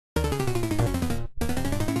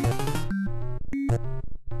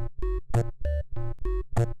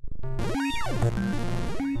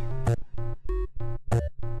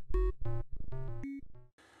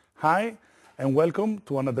Hi, and welcome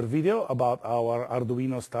to another video about our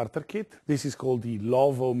Arduino starter kit. This is called the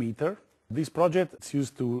LOVE-O-METER. This project is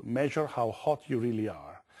used to measure how hot you really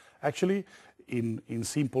are. Actually, in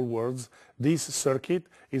simple words, this circuit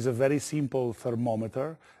is a very simple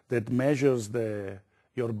thermometer that measures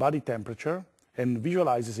your body temperature and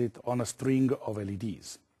visualizes it on a string of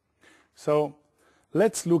LEDs. So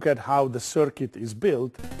let's look at how the circuit is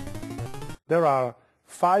built. There are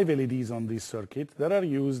 5 LEDs on this circuit that are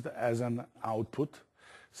used as an output.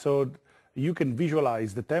 So you can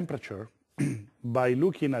visualize the temperature by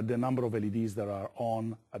looking at the number of LEDs that are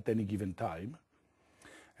on at any given time.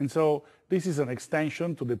 And so this is an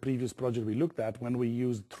extension to the previous project we looked at when we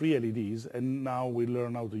used 3 LEDs, and now we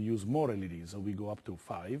learn how to use more LEDs, so we go up to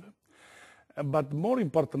 5. But the more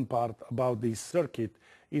important part about this circuit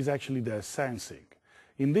is actually the sensing.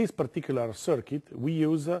 In this particular circuit, we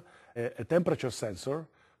use a temperature sensor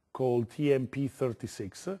called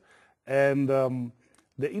TMP36, and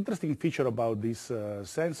the interesting feature about this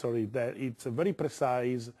sensor is that it's a very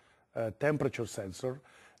precise temperature sensor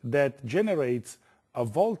that generates a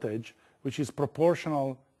voltage which is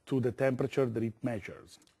proportional to the temperature that it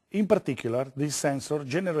measures. In particular, this sensor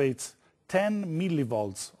generates 10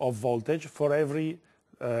 millivolts of voltage for every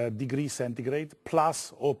degree centigrade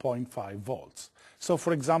plus 0.5 volts. So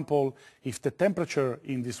for example, if the temperature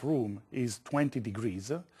in this room is 20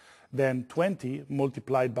 degrees, then 20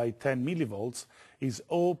 multiplied by 10 millivolts is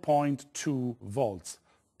 0.2 volts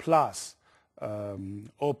plus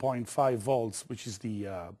 0.5 volts, which is the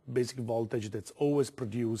basic voltage that's always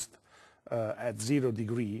produced at 0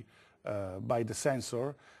 degree by the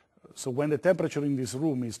sensor. So when the temperature in this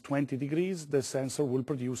room is 20 degrees, the sensor will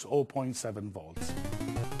produce 0.7 volts.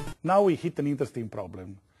 Now we hit an interesting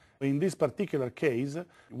problem. In this particular case,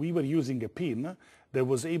 we were using a pin that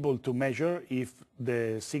was able to measure if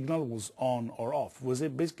the signal was on or off. Was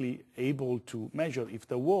it basically able to measure if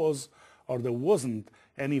there was or there wasn't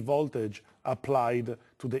any voltage applied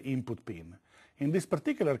to the input pin. In this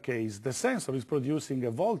particular case, the sensor is producing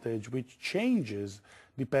a voltage which changes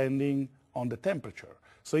depending on the temperature.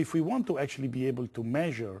 So if we want to actually be able to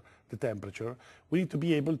measure the temperature, we need to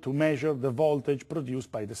be able to measure the voltage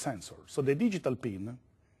produced by the sensor. So the digital pin,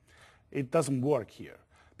 it doesn't work here,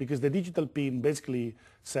 because the digital pin basically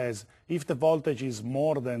says if the voltage is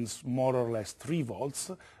more or less 3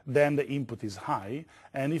 volts, then the input is high,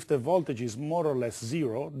 and if the voltage is more or less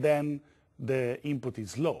 0, then the input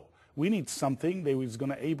is low. We need something that is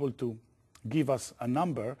going to able to give us a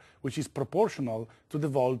number which is proportional to the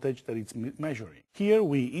voltage that it's measuring. Here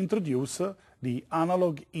we introduce the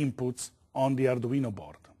analog inputs on the Arduino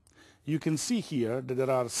board. You can see here that there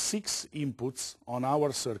are 6 inputs on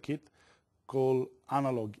our circuit called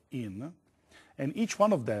analog in, and each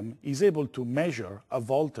one of them is able to measure a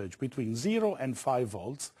voltage between 0 and 5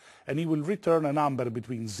 volts, and it will return a number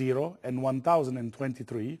between 0 and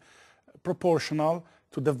 1023 proportional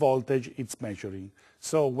to the voltage it's measuring.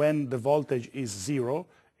 So when the voltage is 0,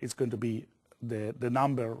 it's going to be the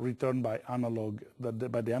number returned by analog,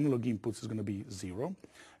 by the analog inputs is going to be 0.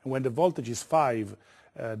 And when the voltage is 5,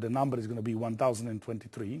 the number is going to be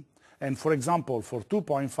 1023. And for example, for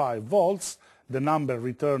 2.5 volts, the number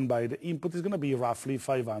returned by the input is going to be roughly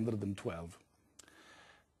 512.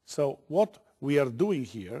 So what we are doing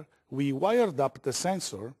here, we wired up the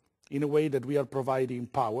sensor in a way that we are providing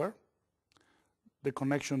power, the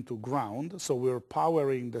connection to ground, so we're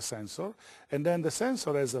powering the sensor, and then the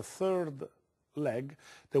sensor has a third leg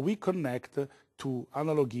that we connect to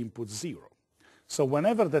analog input 0. So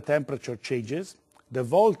whenever the temperature changes, the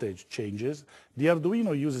voltage changes, the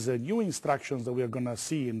Arduino uses a new instructions that we are going to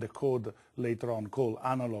see in the code later on called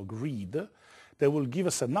analog read that will give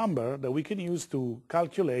us a number that we can use to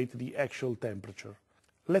calculate the actual temperature.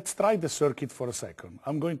 Let's try the circuit for a second.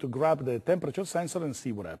 I'm going to grab the temperature sensor and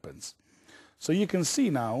see what happens. So you can see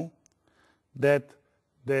now that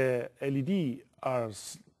the LED are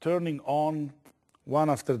turning on one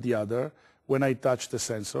after the other when I touch the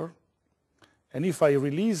sensor. And if I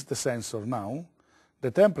release the sensor now,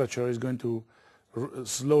 the temperature is going to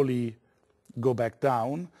slowly go back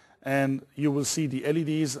down, and you will see the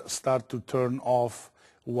LEDs start to turn off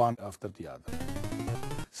one after the other.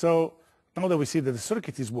 So now that we see that the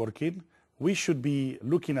circuit is working, we should be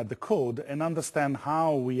looking at the code and understand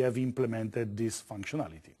how we have implemented this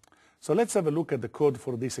functionality. So let's have a look at the code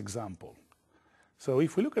for this example. So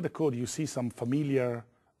if we look at the code, you see some familiar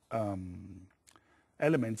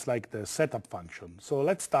elements like the setup function. So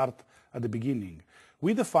let's start at the beginning.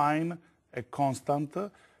 We define a constant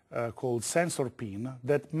called sensor pin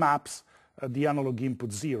that maps the analog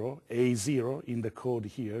input 0, A0, in the code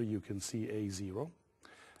here, you can see A0.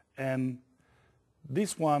 And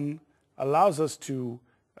This one allows us to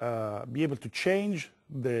be able to change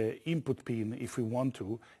the input pin if we want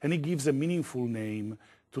to, and it gives a meaningful name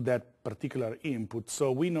to that particular input,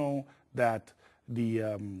 so we know that the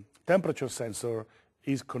temperature sensor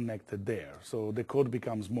is connected there, so the code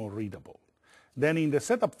becomes more readable. Then in the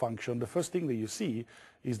setup function, the first thing that you see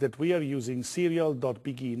is that we are using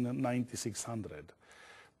serial.begin 9600.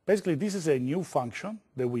 Basically, this is a new function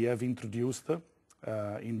that we have introduced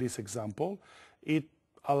in this example. It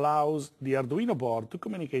allows the Arduino board to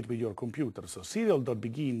communicate with your computer. So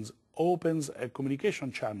serial.begins opens a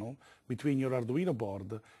communication channel between your Arduino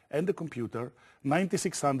board and the computer.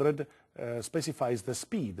 9600 specifies the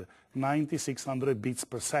speed, 9600 bits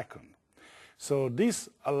per second. So this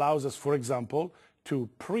allows us, for example, to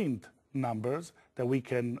print numbers that we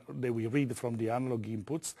read from the analog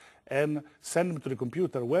inputs and send them to the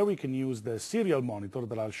computer, where we can use the serial monitor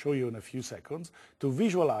that I'll show you in a few seconds to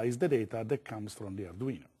visualize the data that comes from the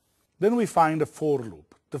Arduino. Then we find a for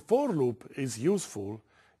loop. The for loop is useful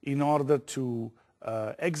in order to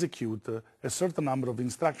execute a certain number of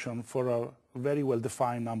instructions for a very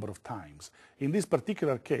well-defined number of times. In this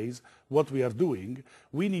particular case, what we are doing,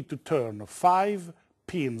 we need to turn 5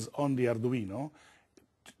 pins on the Arduino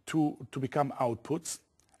to become outputs,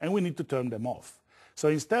 and we need to turn them off. So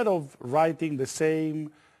instead of writing the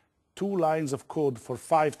same 2 lines of code for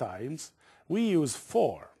 5 times, we use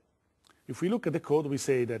 4. If we look at the code, we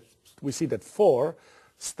see that 4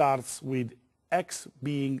 starts with x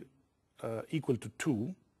being equal to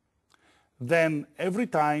 2. Then every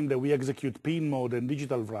time that we execute pin mode and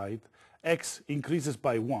digital write, x increases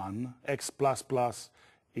by 1. X plus plus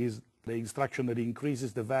is the instruction that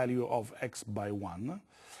increases the value of x by 1.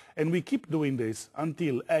 And we keep doing this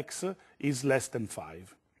until x is less than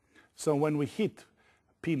 5. So when we hit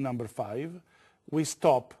pin number 5, we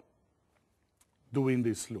stop doing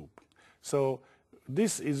this loop. So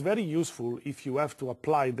this is very useful if you have to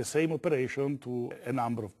apply the same operation to a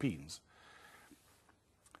number of pins.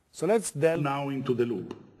 So let's delve now into the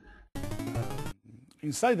loop.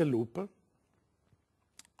 Inside the loop,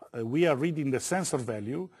 we are reading the sensor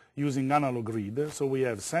value using analog read. So we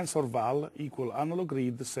have sensor val equal analog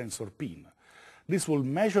read sensor pin. This will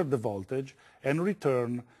measure the voltage and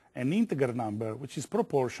return an integer number which is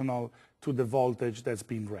proportional to the voltage that's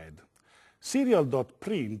been read.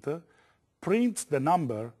 Serial.print prints the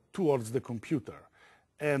number towards the computer,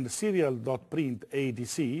 and serial.print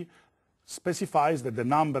ADC specifies that the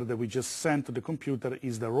number that we just sent to the computer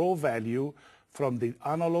is the raw value from the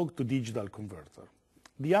analog to digital converter.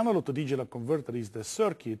 The analog to digital converter is the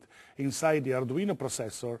circuit inside the Arduino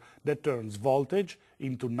processor that turns voltage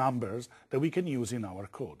into numbers that we can use in our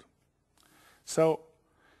code. So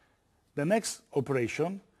the next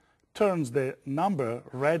operation turns the number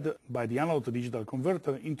read by the analog to digital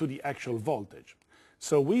converter into the actual voltage.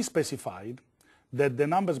 So we specified that the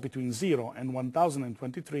numbers between 0 and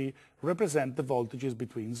 1023 represent the voltages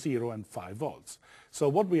between 0 and 5 volts. So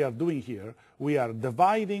what we are doing here, we are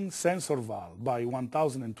dividing sensor val by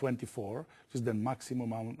 1024, which is the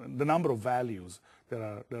maximum amount, the number of values that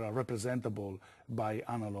are representable by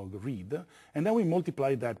analog read, and then we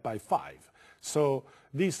multiply that by 5. So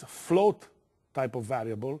this float type of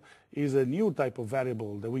variable is a new type of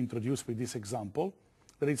variable that we introduced with this example,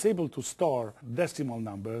 that is able to store decimal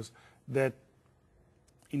numbers that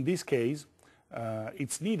in this case,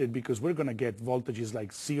 it's needed because we're going to get voltages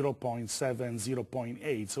like 0.7,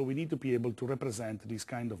 0.8, so we need to be able to represent these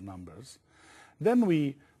kind of numbers. Then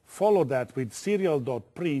we follow that with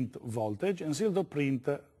serial.print voltage and serial.print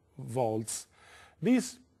volts.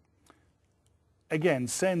 This, again,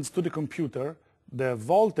 sends to the computer the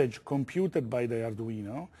voltage computed by the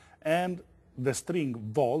Arduino and the string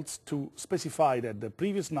volts to specify that the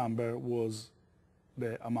previous number was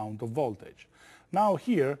the amount of voltage. Now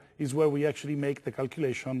here is where we actually make the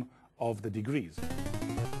calculation of the degrees.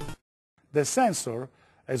 The sensor,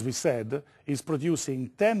 as we said, is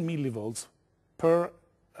producing 10 millivolts per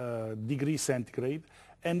degree centigrade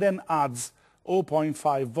and then adds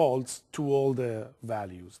 0.5 volts to all the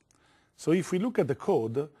values. So if we look at the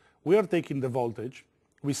code, we are taking the voltage,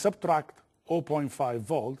 we subtract 0.5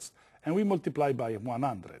 volts, and we multiply by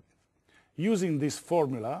 100. Using this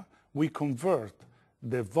formula, we convert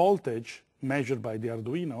the voltage measured by the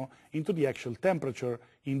Arduino into the actual temperature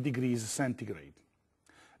in degrees centigrade.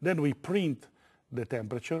 Then we print the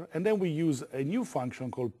temperature, and then we use a new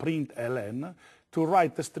function called println to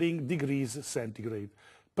write the string degrees centigrade.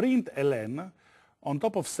 Println, on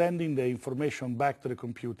top of sending the information back to the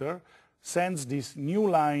computer, sends this new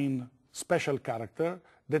line special character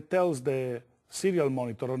that tells the serial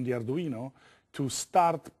monitor on the Arduino to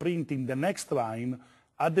start printing the next line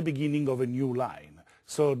at the beginning of a new line.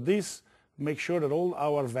 So this makes sure that all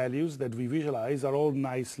our values that we visualize are all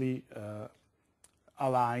nicely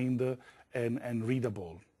aligned and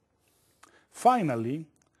readable. Finally,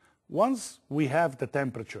 once we have the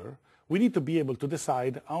temperature, we need to be able to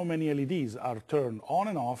decide how many LEDs are turned on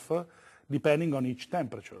and off depending on each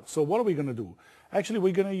temperature. So what are we going to do? Actually,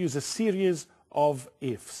 we're going to use a series of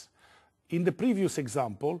ifs. In the previous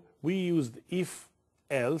example, we used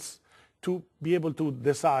if-else to be able to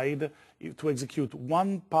decide to execute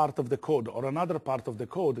one part of the code or another part of the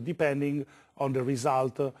code depending on the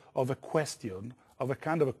result of a question, of a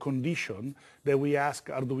kind of a condition that we ask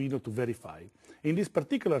Arduino to verify. In this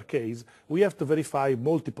particular case, we have to verify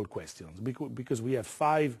multiple questions because we have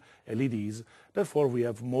 5 LEDs, therefore we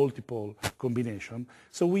have multiple combinations.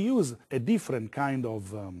 So we use a different kind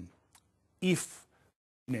of if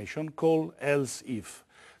combination called else if.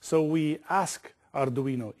 So we ask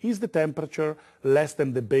Arduino, is the temperature less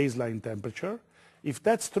than the baseline temperature? If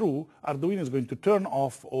that's true, Arduino is going to turn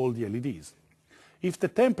off all the LEDs. If the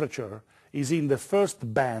temperature is in the first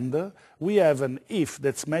band, we have an if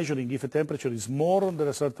that's measuring if a temperature is more than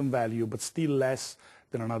a certain value but still less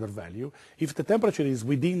than another value. If the temperature is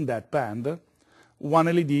within that band, one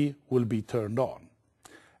LED will be turned on.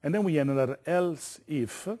 And then we have another else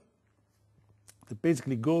if that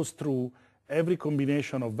basically goes through every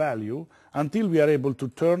combination of value until we are able to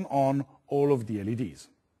turn on all of the LEDs.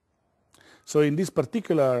 So in this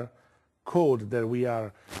particular code that we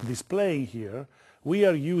are displaying here, we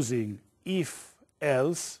are using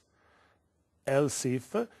if-else,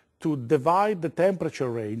 else-if, to divide the temperature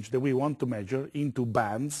range that we want to measure into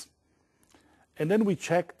bands, and then we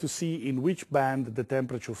check to see in which band the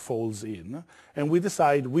temperature falls in, and we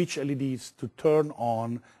decide which LEDs to turn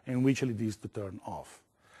on and which LEDs to turn off.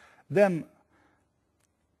 Then,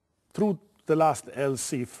 through the last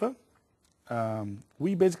else-if,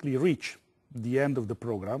 we basically reach the end of the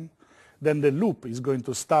program. Then the loop is going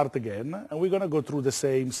to start again, and we're going to go through the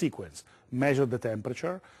same sequence. Measure the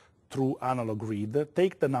temperature through analog read,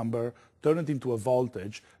 take the number, turn it into a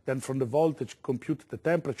voltage, then from the voltage compute the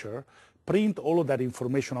temperature, print all of that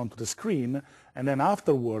information onto the screen, and then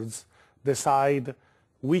afterwards decide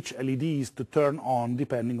which LEDs to turn on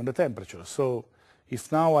depending on the temperature. So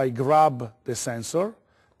if now I grab the sensor,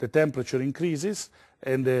 the temperature increases,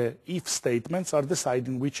 and the if statements are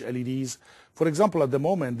deciding which LEDs. For example, at the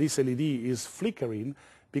moment, this LED is flickering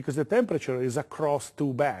because the temperature is across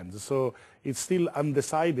 2 bands, so it's still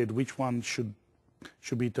undecided which one should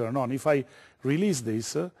be turned on. If I release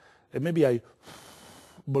this, and maybe I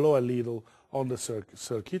blow a little on the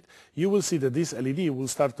circuit, you will see that this LED will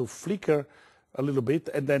start to flicker a little bit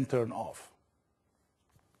and then turn off.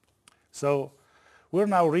 So we've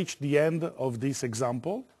now reached the end of this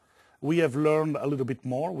example. We have learned a little bit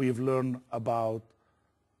more. We have learned about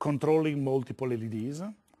controlling multiple LEDs.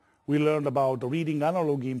 We learned about reading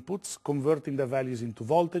analog inputs, converting the values into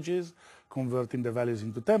voltages, converting the values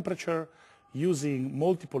into temperature, using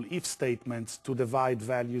multiple if statements to divide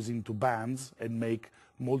values into bands and make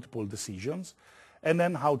multiple decisions, and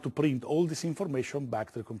then how to print all this information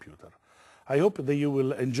back to the computer. I hope that you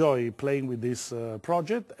will enjoy playing with this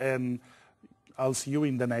project, and I'll see you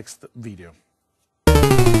in the next video.